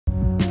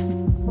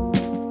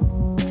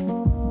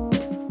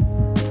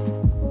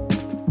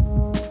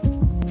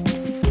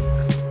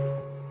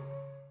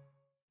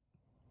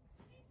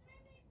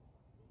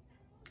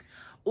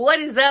What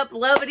is up,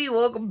 lovely?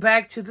 Welcome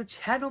back to the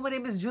channel. My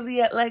name is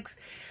Juliet Lex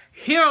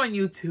here on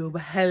YouTube.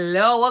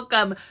 Hello,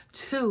 welcome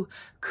to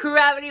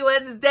Cravity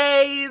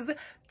Wednesdays.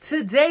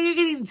 Today you're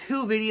getting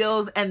 2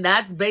 videos, and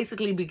that's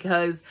basically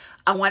because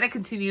I want to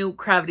continue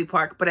Cravity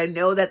Park, but I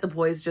know that the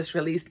boys just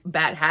released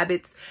Bad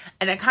Habits,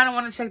 and I kind of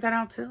want to check that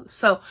out too.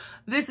 So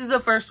this is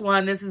the first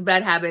one. This is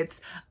Bad Habits.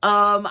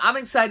 I'm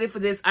excited for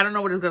this. I don't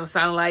know what it's gonna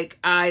sound like.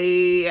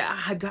 I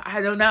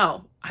don't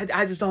know.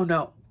 I just don't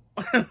know.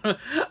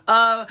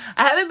 I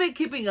haven't been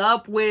keeping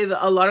up with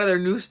a lot of their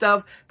new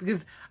stuff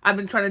because I've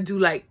been trying to do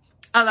like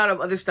a lot of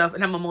other stuff,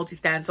 and I'm a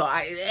multi-stand, so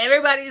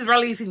everybody's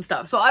releasing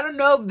stuff. So I don't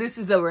know if this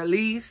is a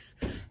release,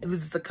 if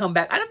it's a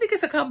comeback. I don't think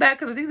it's a comeback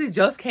because I think they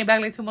just came back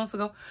like 2 months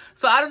ago.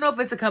 So I don't know if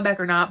it's a comeback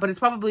or not, but it's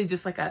probably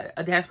just like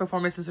a dance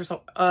performance or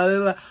something.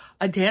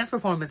 A dance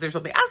performance or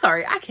something. I'm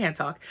sorry, I can't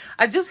talk.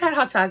 I just had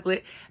hot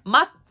chocolate.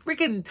 My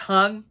freaking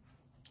tongue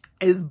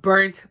is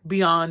burnt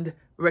beyond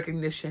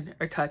recognition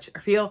or touch or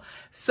feel.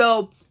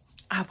 So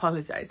I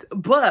apologize,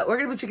 but we're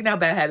gonna be checking out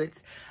Bad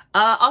Habits.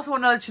 Also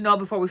want to let you know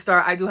before we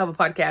start, I do have a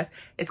podcast.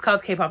 It's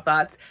called K-Pop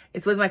Thoughts.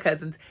 It's with my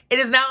cousins. It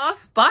is now on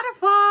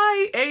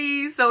Spotify.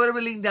 Hey, so it'll be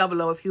linked down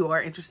below if you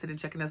are interested in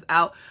checking us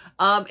out.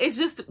 It's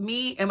just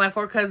me and my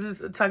 4 cousins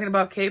talking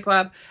about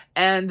K-pop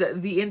and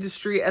the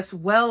industry as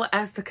well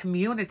as the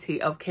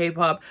community of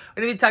K-pop.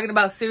 We're gonna be talking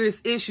about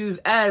serious issues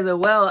as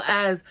well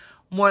as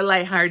more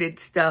lighthearted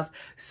stuff.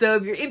 So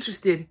if you're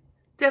interested,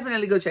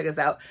 definitely go check us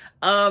out.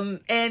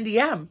 And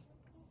yeah,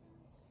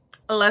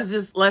 let's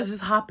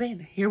just hop in.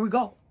 Here we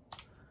go.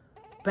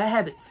 Bad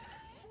Habits.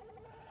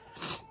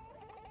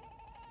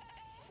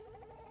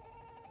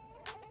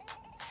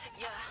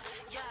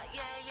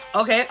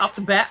 Okay, off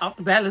the bat,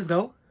 let's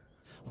go.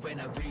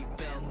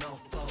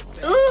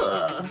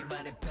 Ugh.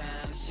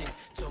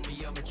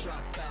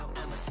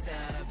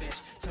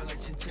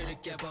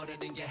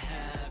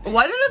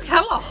 Why did it look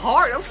hella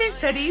hard? Okay,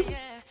 steady.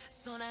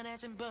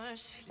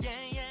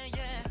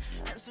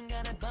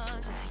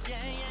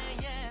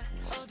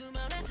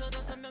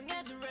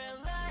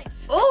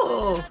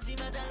 Oh.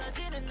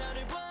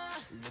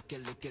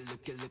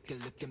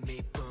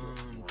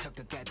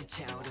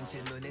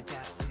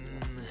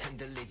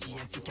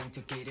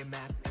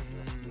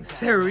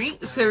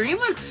 Serene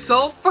looks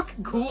so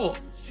fucking cool.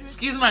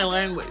 Excuse my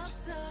language.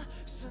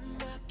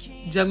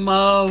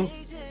 Jungmo.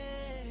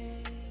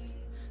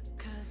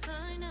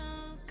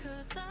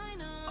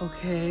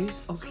 Okay.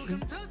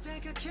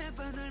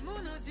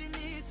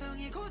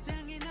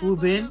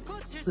 Woobin,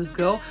 let's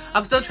go.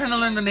 I'm still trying to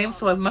learn the name,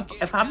 so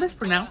if I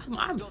mispronounce them,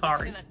 I'm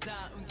sorry.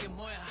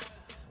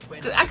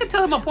 I can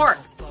tell him apart.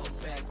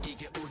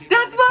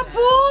 That's my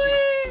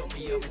boy!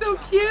 He's so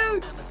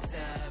cute.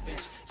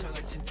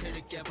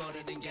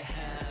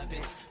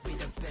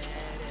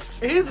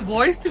 His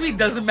voice to me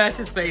doesn't match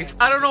his face.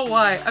 I don't know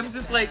why. I'm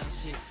just like,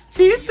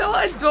 he's so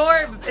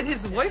adorable, and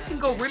his voice can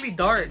go really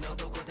dark.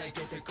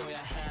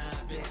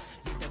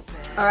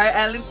 Alright,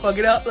 Alan, fuck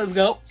it up. Let's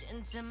go.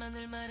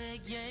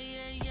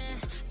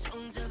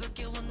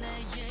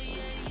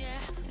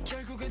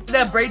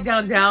 That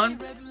breakdown down.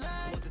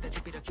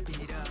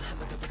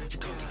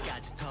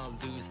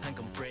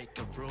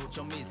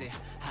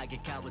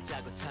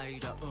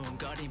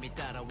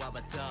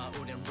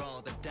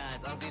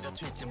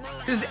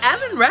 Does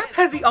Alan rap?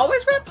 Has he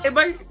always rapped?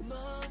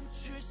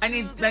 I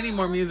need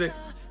more music.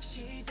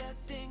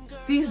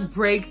 These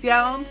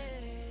breakdowns.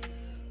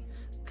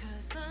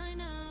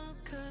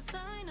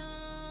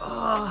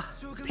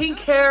 Pink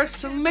hair,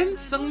 Sungmin.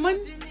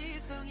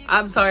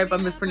 I'm sorry if I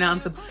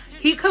mispronounce him.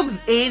 He comes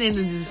in and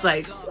just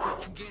like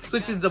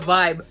switches the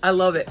vibe. I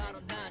love it.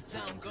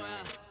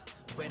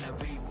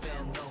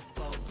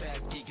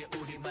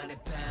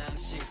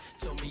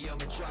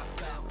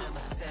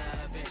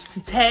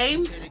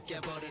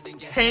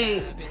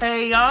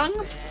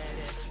 Taeyong.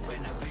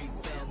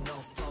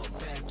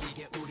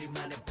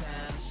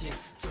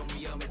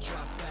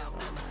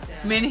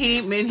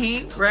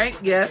 Minhee, right?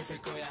 Yes.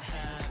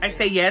 I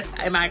say yes.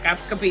 I might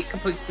have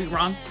completely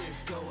wrong.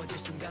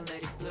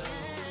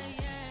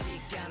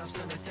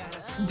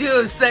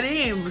 Dude,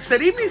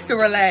 Sadim needs to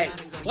relax.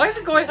 Why is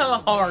it going hella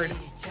hard?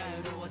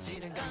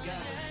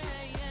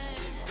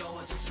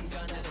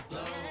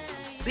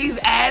 These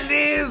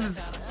ad-libs.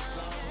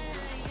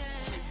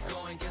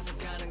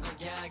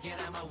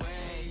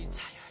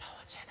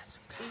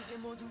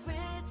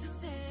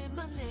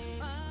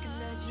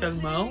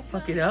 Jungmo,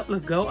 fuck it up.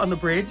 Let's go on the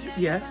bridge.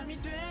 Yes.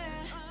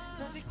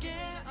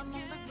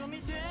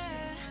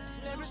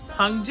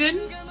 Hungjin.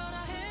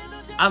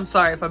 I'm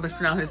sorry if I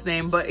mispronounce his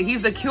name, but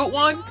he's a cute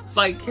one.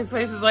 Like, his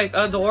face is like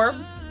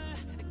adorable.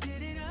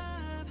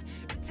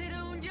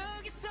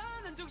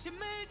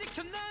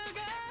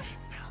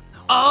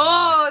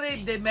 Oh,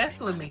 they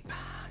messed with me.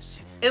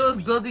 It was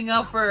building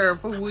up for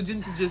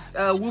Woobin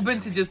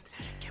to just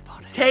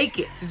take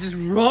it, to just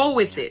roll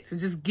with it, to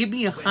just give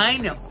me a high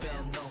note.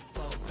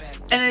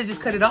 And then it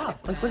just cut it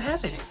off. Like, what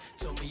happened?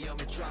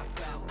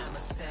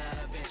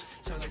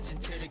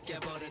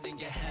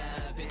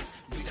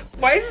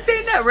 Why is he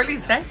saying that really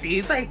sexy?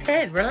 He's like,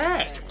 Ted,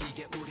 relax.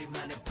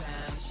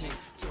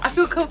 I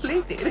feel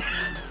conflicted.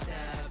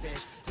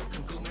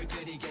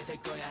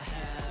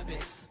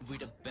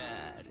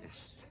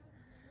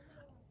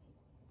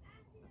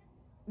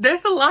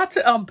 There's a lot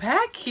to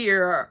unpack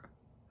here.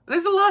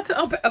 There's a lot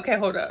to unpack. Okay,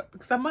 hold up.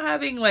 Because I'm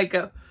having like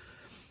a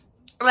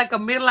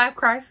midlife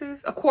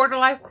crisis, a quarter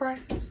life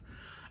crisis.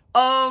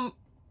 Why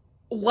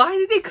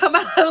did they come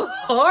out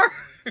hard?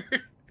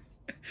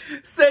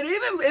 Said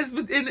even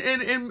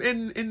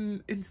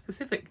in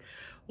specific.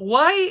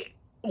 Why?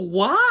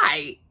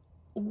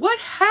 What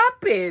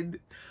happened?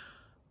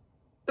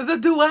 The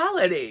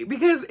duality.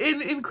 Because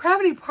in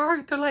Cravity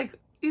Park, they're like,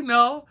 you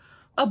know,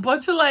 a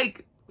bunch of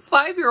like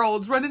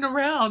 5-year-olds running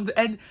around,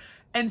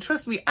 and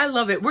trust me, I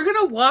love it. We're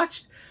gonna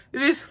watch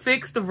this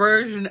fixed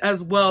version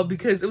as well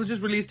because it was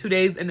just released 2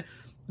 days, and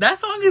that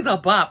song is a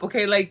bop.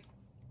 Okay, like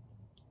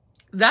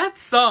that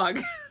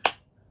song.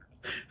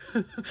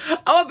 I'm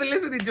gonna be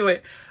listening to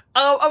it.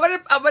 I'm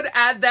gonna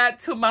add that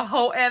to my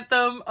whole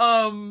anthem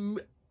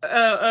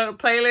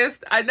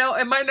playlist. I know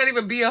it might not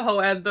even be a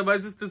whole anthem.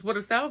 It's just what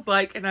it sounds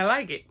like, and I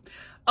like it.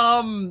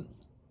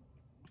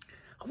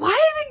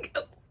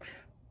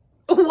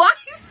 Why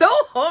so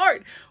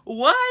hard?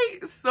 Why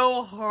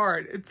so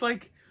hard? It's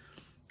like,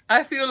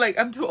 I feel like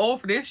I'm too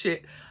old for this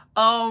shit.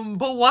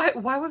 But why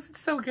was it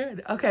so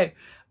good? Okay.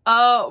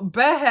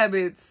 Bad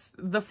Habits,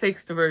 the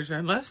fixed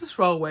version. Let's just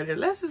roll with it.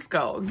 Let's just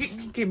go.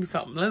 Give me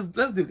something. Let's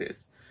do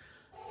this.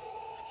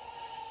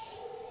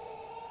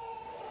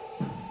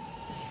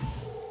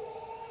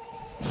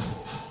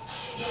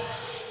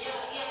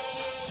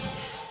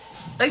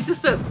 Like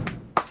just a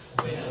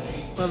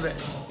love it.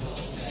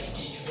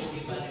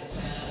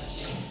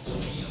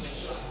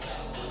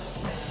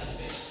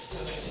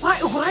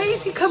 Why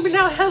is he coming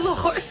out hella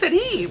horse at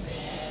him?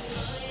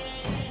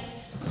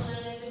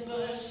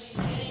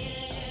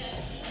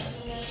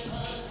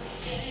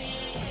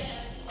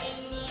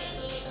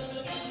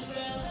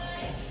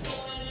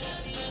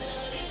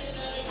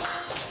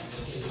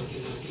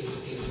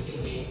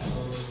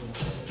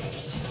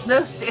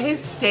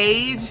 His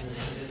stage,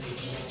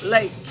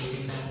 like,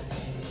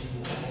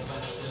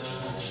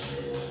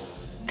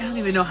 I don't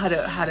even know how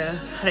to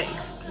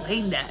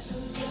explain that.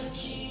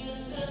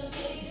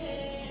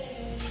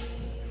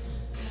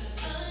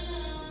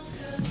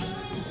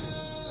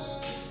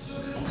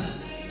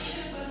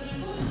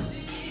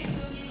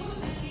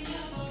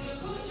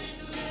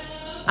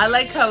 I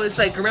like how it's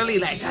like really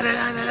like da da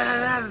da da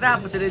da da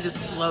da, but then it just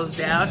slows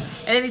down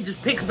and then it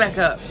just picks back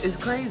up. It's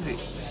crazy.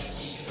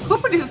 Who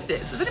produced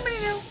this? Does anybody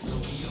know?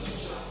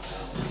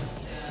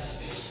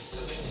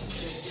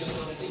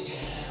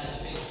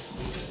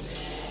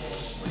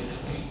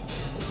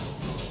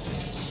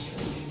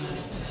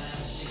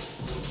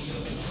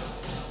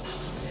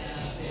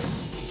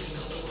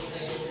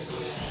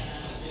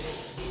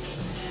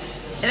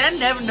 And I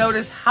never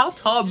noticed how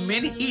tall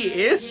Minnie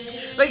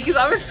is. Like, he's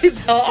obviously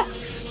tall.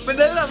 But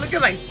then I'm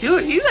looking like,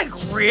 dude, he's like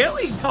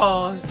really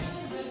tall.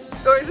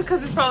 Or is it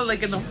because he's probably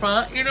like in the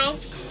front, you know?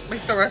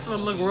 Makes the rest of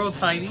them look real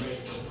tiny.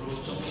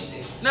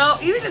 No,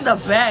 even in the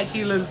back,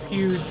 he looks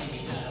huge.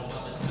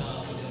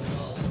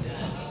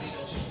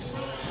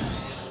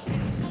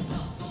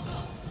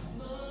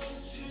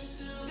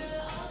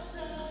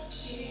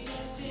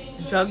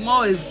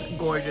 Jugmo is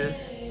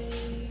gorgeous.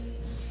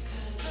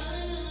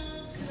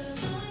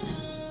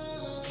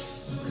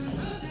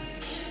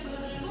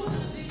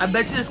 I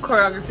bet you this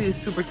choreography is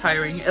super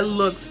tiring. It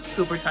looks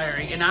super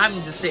tiring. And I'm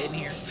just sitting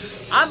here.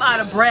 I'm out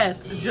of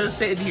breath just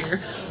sitting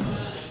here.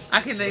 I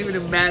can't even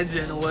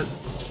imagine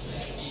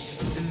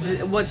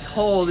what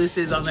toll this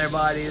is on their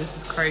body. This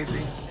is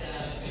crazy.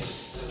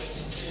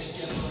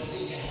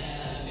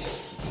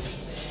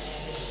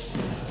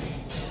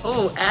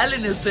 Oh,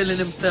 Alan is feeling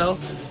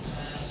himself.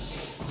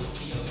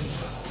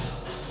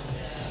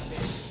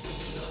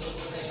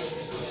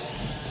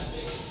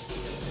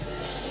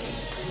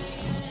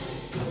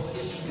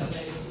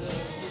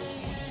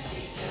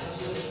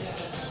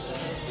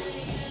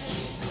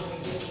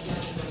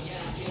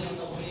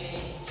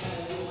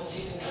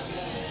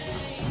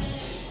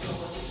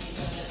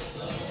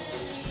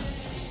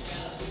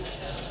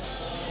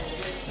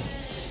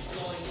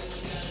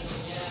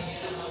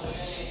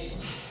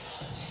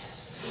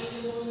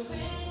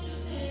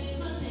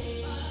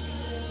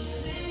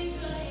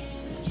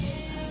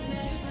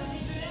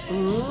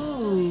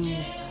 Ooh.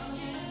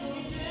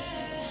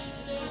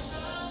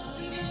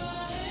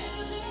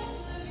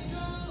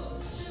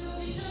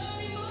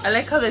 I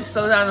like how they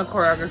slow down the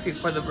choreography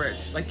for the bridge.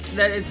 Like,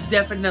 that it's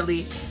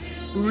definitely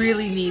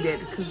really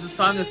needed because the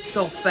song is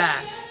so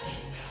fast.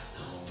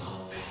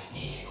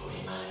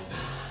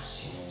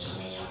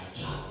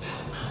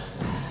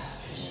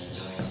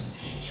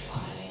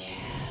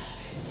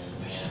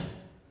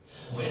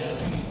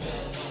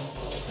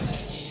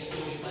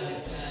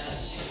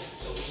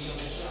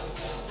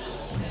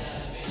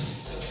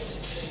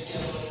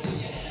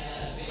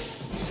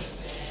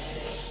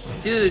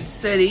 Dude,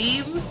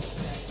 Sadeem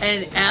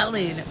and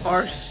Alan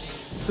are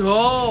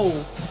so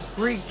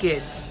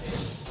freaking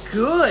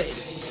good.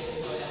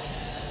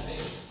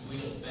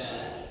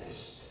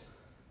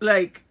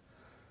 Like,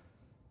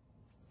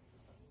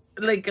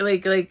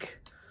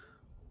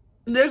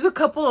 there's a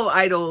couple of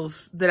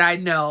idols that I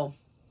know,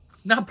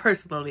 not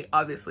personally,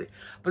 obviously,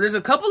 but there's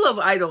a couple of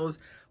idols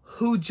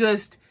who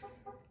just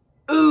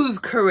ooze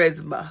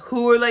charisma,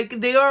 who are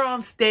like, they are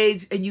on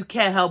stage and you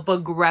can't help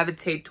but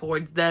gravitate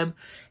towards them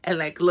and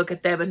like look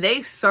at them, and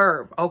they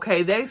serve,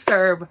 okay? They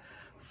serve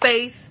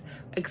face,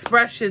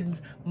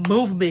 expressions,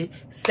 movement,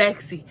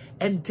 sexy,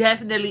 and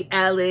definitely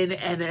Alan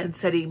and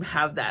Sadim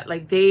have that.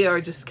 Like, they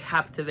are just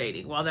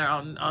captivating while they're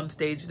on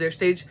stage. Their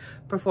stage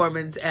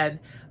performance and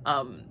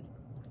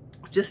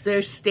just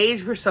their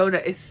stage persona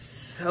is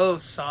so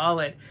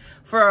solid.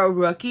 For a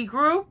rookie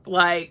group,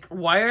 like,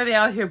 why are they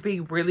out here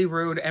being really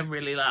rude and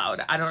really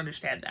loud? I don't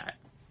understand that.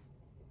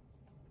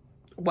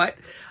 What?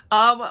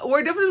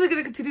 We're definitely going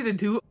to continue to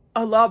do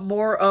a lot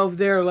more of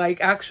their,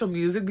 like, actual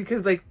music,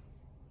 because, like,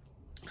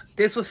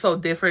 this was so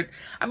different.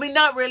 I mean,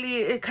 not really.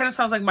 It kind of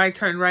sounds like My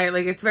Turn, right?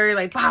 Like, it's very,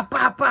 like, ba,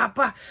 ba, ba,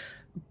 ba.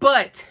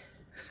 But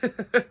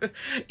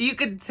you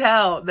can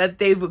tell that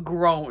they've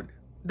grown,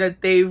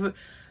 that they've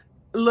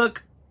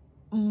look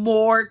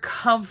more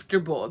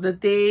comfortable,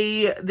 that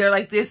they're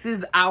like, this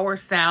is our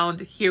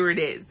sound, here it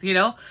is, you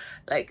know?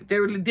 Like,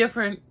 they're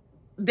different,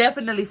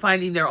 definitely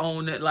finding their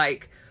own,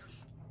 like,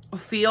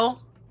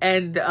 feel,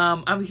 and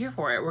I'm here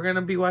for it. We're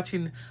gonna be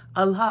watching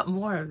a lot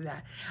more of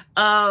that.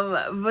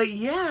 But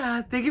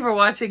yeah, thank you for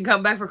watching.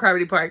 Come back for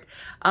Cravity Park.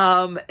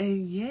 And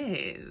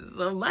yes,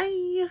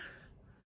 bye.